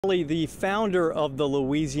The founder of the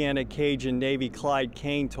Louisiana Cajun Navy, Clyde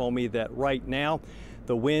Kane, told me that right now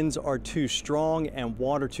the winds are too strong and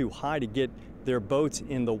water too high to get their boats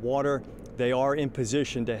in the water. They are in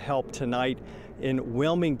position to help tonight in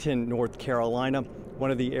Wilmington, North Carolina, one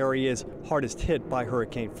of the areas hardest hit by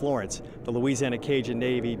Hurricane Florence. The Louisiana Cajun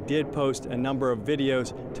Navy did post a number of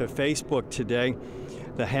videos to Facebook today.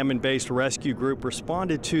 The Hammond-based rescue group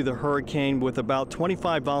responded to the hurricane with about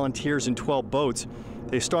 25 volunteers and 12 boats.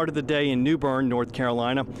 They started the day in New Bern, North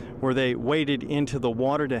Carolina, where they waded into the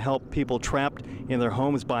water to help people trapped in their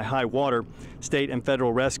homes by high water. State and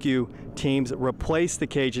federal rescue teams replaced the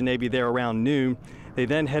Cajun Navy there around noon. They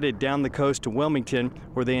then headed down the coast to Wilmington,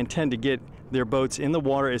 where they intend to get their boats in the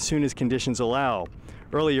water as soon as conditions allow.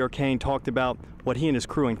 Earlier, Kane talked about what he and his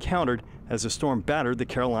crew encountered as the storm battered the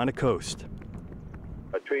Carolina coast.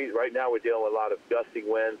 Trees, right now we're dealing with a lot of gusting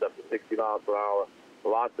winds up to 60 miles per hour.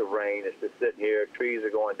 Lots of rain. It's just sitting here. Trees are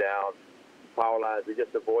going down. Power lines. We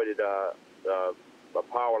just avoided a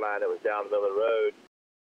power line that was down the middle of the road.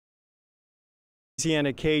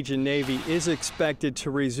 Louisiana Cajun Navy is expected to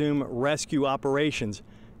resume rescue operations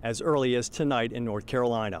as early as tonight in North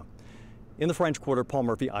Carolina. In the French Quarter, Paul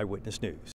Murphy, Eyewitness News.